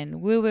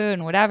and woo-woo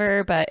and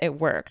whatever, but it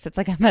works. It's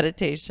like a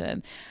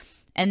meditation.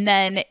 And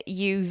then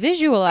you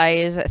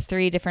visualize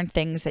 3 different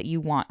things that you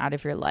want out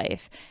of your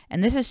life.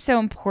 And this is so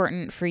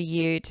important for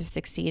you to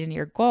succeed in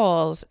your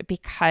goals,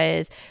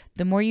 because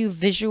the more you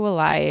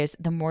visualize,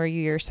 the more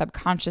your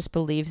subconscious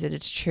believes that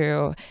it's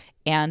true,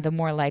 and the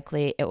more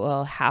likely it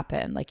will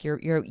happen. Like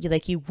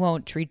you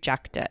won't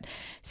reject it.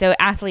 So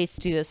athletes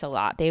do this a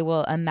lot. They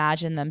will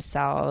imagine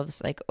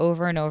themselves like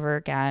over and over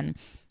again,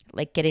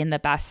 like getting their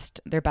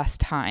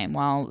best time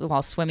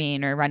while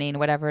swimming or running,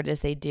 whatever it is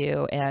they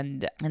do,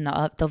 and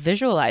they'll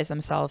visualize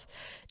themselves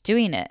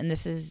doing it. And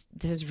this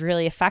is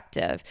really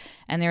effective.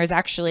 And there was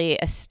actually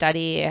a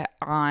study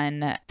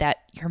on that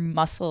your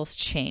muscles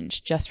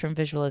change just from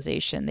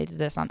visualization. They did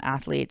this on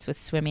athletes with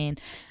swimming,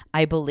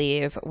 I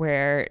believe,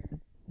 where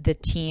the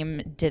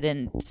team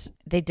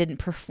didn't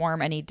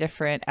perform any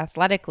different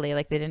athletically,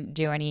 like they didn't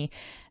do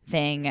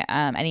anything,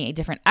 any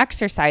different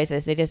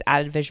exercises. They just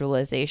added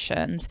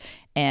visualizations,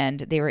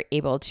 and they were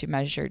able to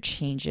measure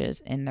changes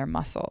in their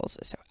muscles.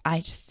 So I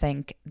just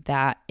think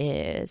that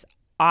is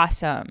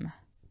awesome.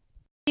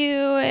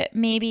 Do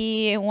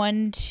maybe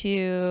 1,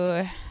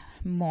 2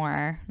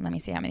 more. Let me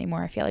see how many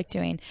more I feel like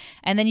doing.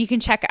 And then you can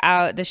check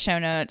out the show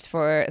notes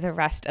for the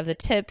rest of the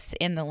tips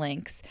and the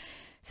links.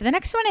 So the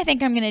next one I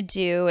think I'm going to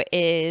do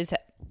is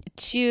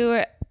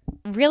to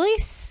really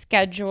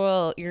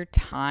schedule your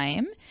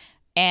time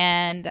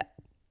and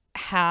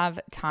have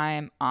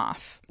time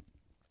off.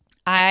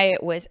 I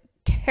was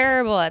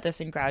terrible at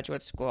this in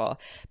graduate school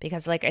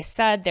because, like I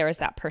said, there was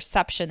that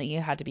perception that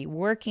you had to be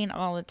working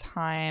all the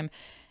time,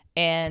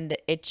 and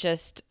it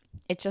just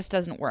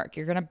doesn't work.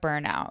 You're going to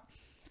burn out.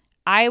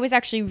 I was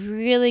actually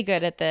really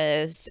good at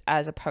this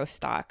as a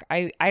postdoc.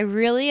 I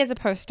really, as a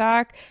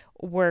postdoc,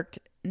 worked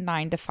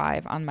 9 to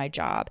 5 on my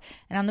job.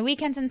 And on the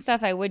weekends and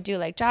stuff, I would do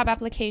like job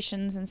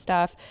applications and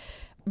stuff.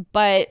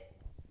 But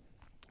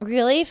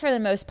really, for the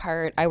most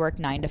part, I work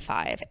 9 to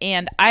 5.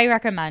 And I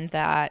recommend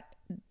that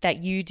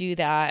you do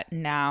that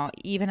now,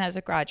 even as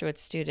a graduate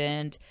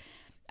student.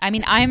 I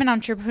mean, I'm an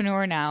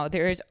entrepreneur now.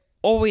 There is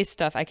always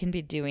stuff I can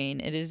be doing.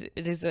 It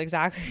is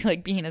exactly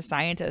like being a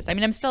scientist. I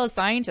mean, I'm still a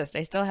scientist.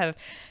 I still have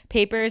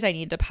papers I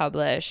need to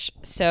publish.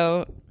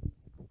 So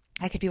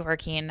I could be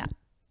working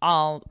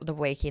all the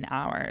waking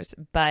hours,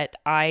 but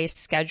I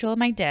schedule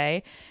my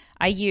day.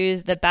 I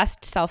use the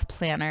Best Self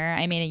Planner.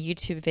 I made a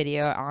YouTube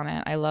video on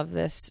it. I love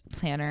this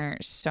planner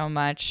so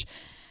much.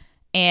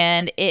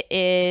 And it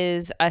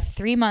is a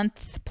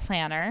 3-month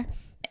planner.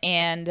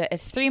 And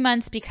it's 3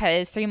 months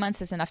because 3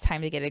 months is enough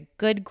time to get a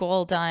good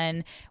goal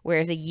done,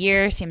 whereas a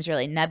year seems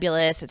really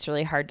nebulous. It's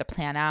really hard to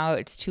plan out.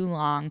 It's too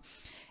long.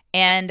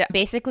 And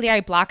basically,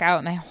 I block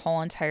out my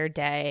whole entire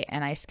day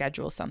and I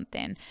schedule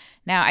something.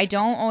 Now, I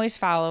don't always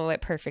follow it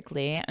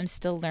perfectly. I'm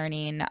still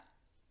learning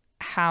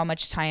how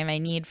much time I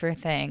need for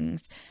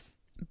things.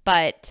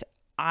 But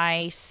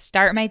I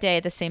start my day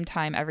at the same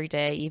time every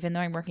day, even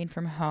though I'm working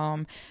from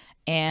home.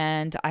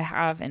 And I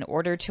have an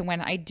order to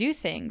when I do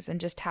things. And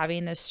just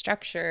having this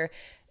structure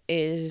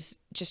is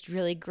just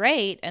really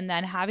great. And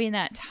then having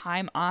that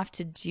time off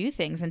to do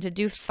things and to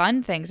do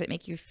fun things that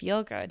make you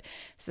feel good.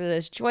 So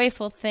those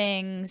joyful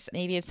things,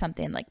 maybe it's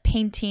something like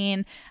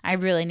painting. I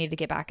really need to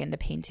get back into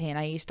painting.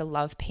 I used to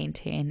love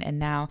painting and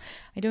now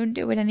I don't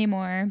do it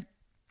anymore.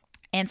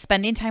 And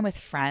spending time with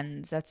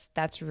friends,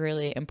 that's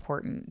really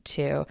important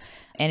too.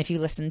 And if you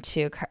listen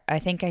to, I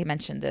think I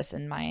mentioned this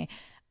in my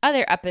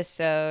other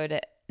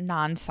episode,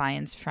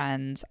 non-science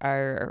friends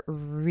are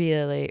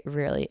really,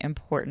 really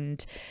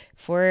important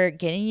for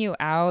getting you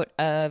out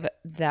of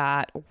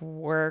that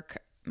work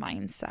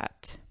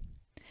mindset.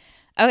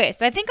 Okay,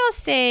 so I think I'll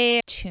say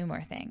 2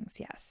 more things.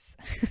 Yes.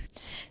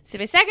 So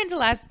my second to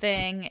last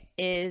thing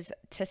is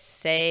to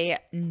say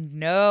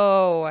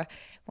no.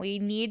 We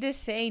need to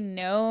say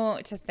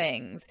no to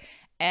things.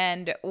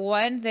 And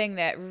one thing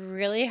that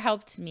really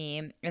helped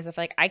me is if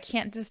I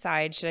can't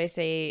decide, should I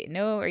say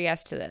no or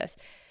yes to this?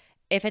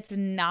 If it's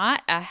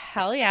not a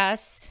hell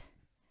yes,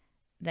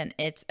 then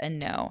it's a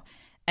no.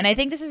 And I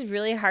think this is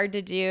really hard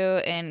to do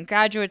in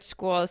graduate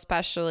school,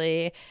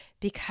 especially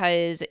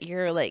because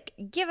you're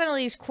given all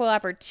these cool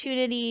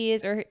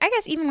opportunities, or I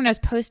guess even when I was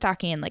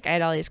postdocing, I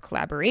had all these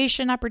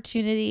collaboration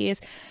opportunities,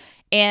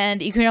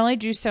 and you can only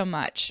do so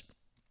much.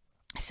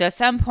 So at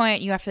some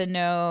point you have to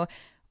know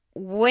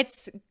what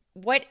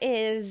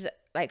is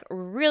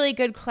really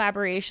good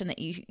collaboration that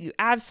you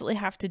absolutely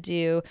have to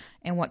do,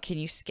 and what can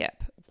you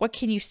skip? What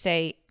can you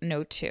say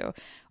no to?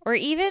 Or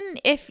even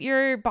if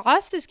your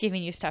boss is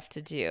giving you stuff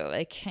to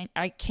do,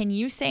 can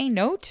you say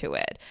no to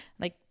it?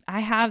 I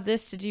have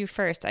this to do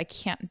first. I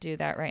can't do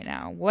that right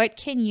now. What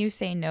can you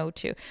say no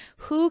to?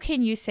 Who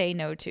can you say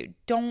no to?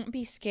 Don't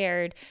be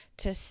scared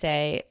to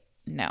say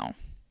no.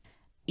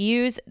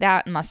 Use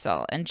that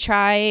muscle and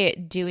try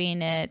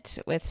doing it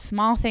with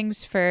small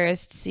things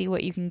first. See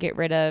what you can get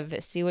rid of,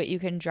 see what you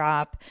can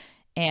drop,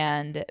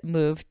 and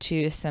move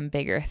to some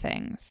bigger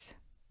things.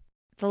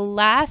 The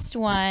last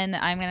one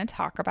that I'm going to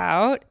talk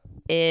about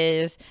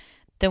is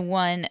the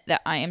one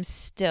that I am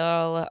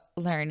still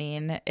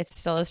learning. It's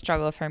still a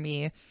struggle for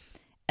me,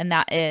 and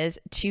that is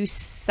to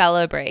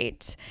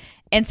celebrate.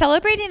 And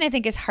celebrating, I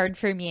think, is hard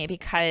for me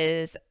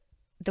because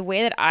the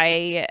way that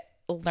I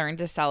learned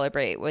to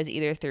celebrate was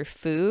either through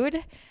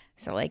food,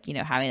 so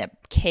having a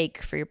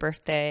cake for your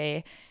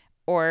birthday,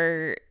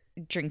 or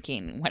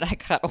drinking when I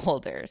got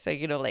older. So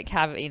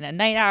having a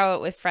night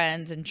out with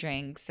friends and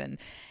drinks,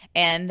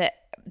 and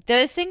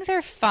those things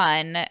are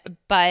fun,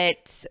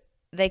 but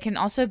they can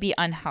also be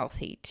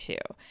unhealthy too.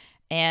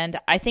 And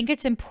I think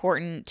it's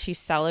important to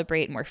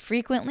celebrate more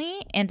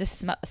frequently and to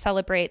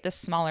celebrate the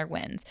smaller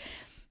wins.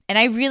 And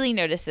I really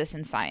noticed this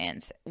in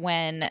science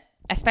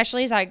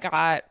especially as I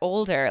got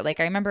older.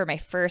 I remember my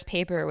first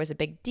paper was a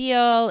big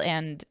deal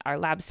and our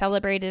lab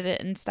celebrated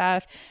it and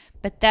stuff.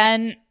 But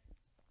then,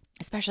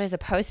 especially as a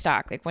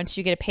postdoc, once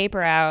you get a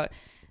paper out,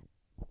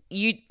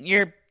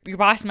 your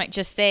boss might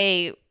just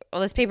say,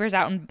 well, this paper's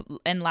out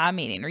in lab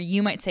meeting, or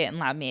you might say it in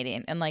lab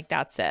meeting, and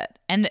that's it.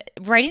 And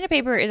writing a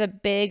paper is a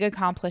big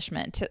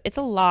accomplishment. It's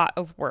a lot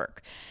of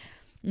work.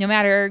 No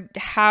matter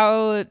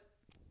how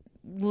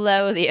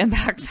low the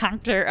impact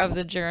factor of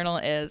the journal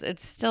is,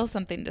 it's still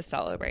something to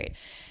celebrate.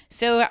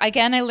 So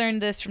again, I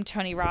learned this from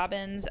Tony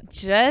Robbins.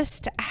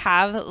 Just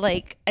have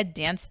a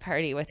dance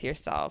party with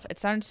yourself. It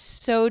sounds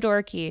so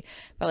dorky,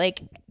 but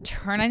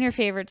turn on your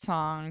favorite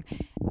song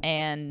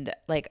and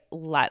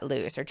let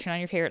loose, or turn on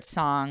your favorite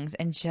songs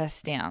and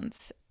just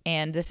dance.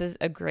 And this is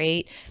a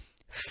great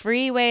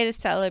free way to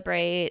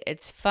celebrate.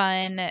 It's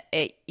fun.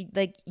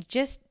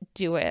 Just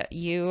do it.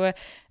 You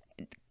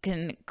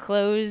can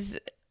close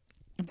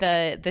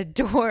the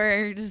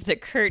doors, the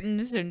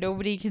curtains, so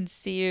nobody can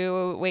see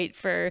you. Wait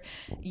for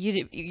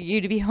you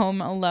to be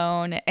home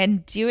alone,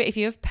 and do it. If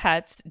you have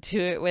pets,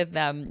 do it with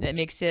them. It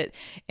makes it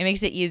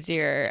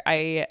easier.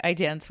 I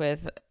dance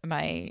with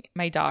my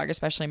dog,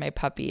 especially my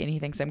puppy, and he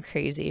thinks I'm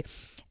crazy,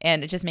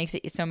 and it just makes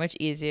it so much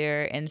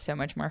easier and so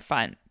much more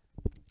fun.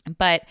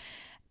 But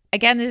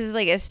again, this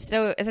is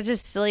such a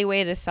silly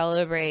way to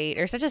celebrate,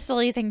 or such a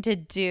silly thing to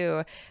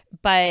do,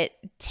 but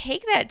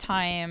take that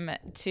time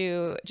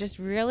to just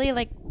really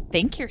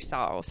thank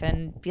yourself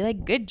and be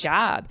good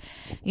job.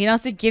 You can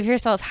also give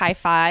yourself high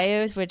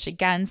fives, which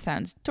again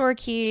sounds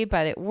dorky,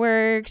 but it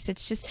works.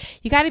 It's just,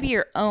 you got to be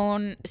your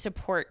own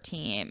support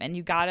team, and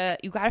you gotta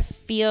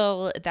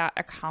feel that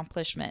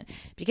accomplishment,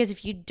 because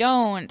if you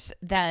don't,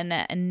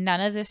 then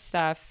none of this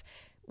stuff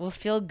will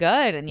feel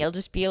good, and you'll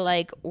just be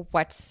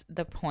what's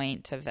the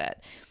point of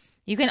it?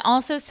 You can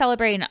also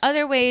celebrate in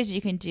other ways.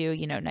 You can do,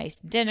 nice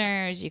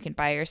dinners. You can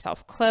buy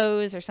yourself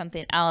clothes or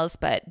something else,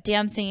 but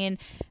dancing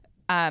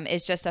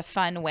is just a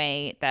fun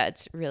way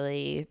that's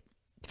really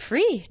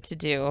free to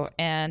do,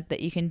 and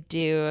that you can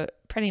do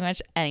pretty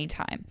much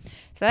anytime.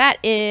 So that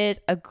is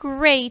a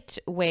great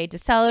way to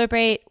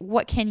celebrate.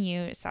 What can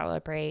you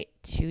celebrate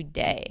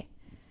today?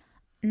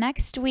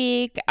 Next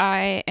week,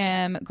 I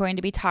am going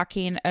to be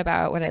talking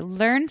about what I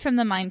learned from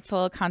the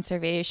Mindful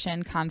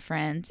Conservation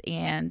Conference,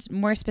 and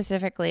more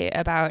specifically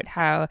about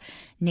how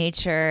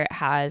nature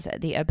has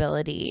the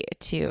ability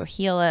to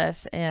heal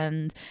us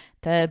and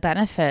the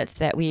benefits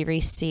that we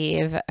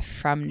receive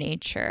from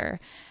nature.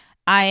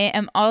 I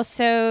am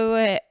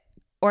also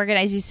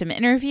organizing some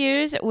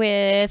interviews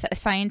with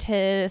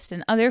scientists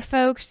and other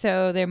folks,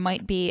 so there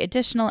might be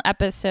additional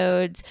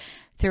episodes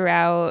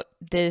throughout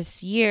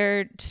this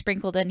year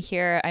sprinkled in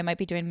here. I might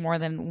be doing more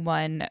than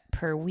one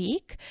per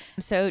week.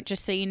 So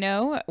just so you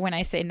know, when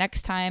I say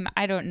next time,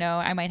 I don't know.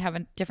 I might have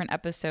a different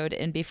episode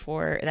in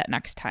before that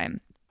next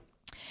time.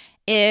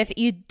 If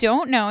you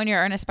don't know and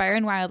you're an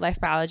aspiring wildlife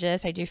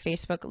biologist, I do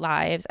Facebook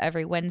Lives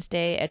every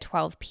Wednesday at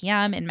 12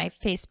 p.m. in my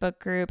Facebook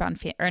group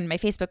or in my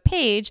Facebook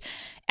page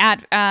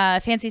at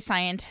Fancy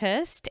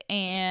Scientist,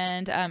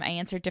 and I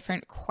answer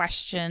different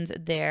questions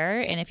there.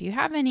 And if you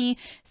have any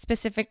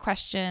specific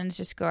questions,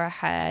 just go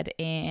ahead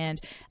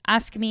and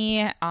ask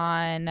me you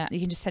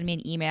can just send me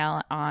an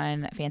email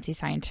on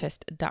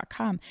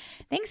fancyscientist.com.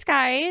 Thanks,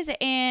 guys,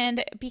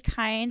 and be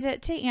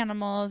kind to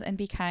animals and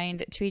be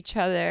kind to each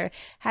other.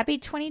 Happy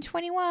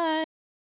 2021.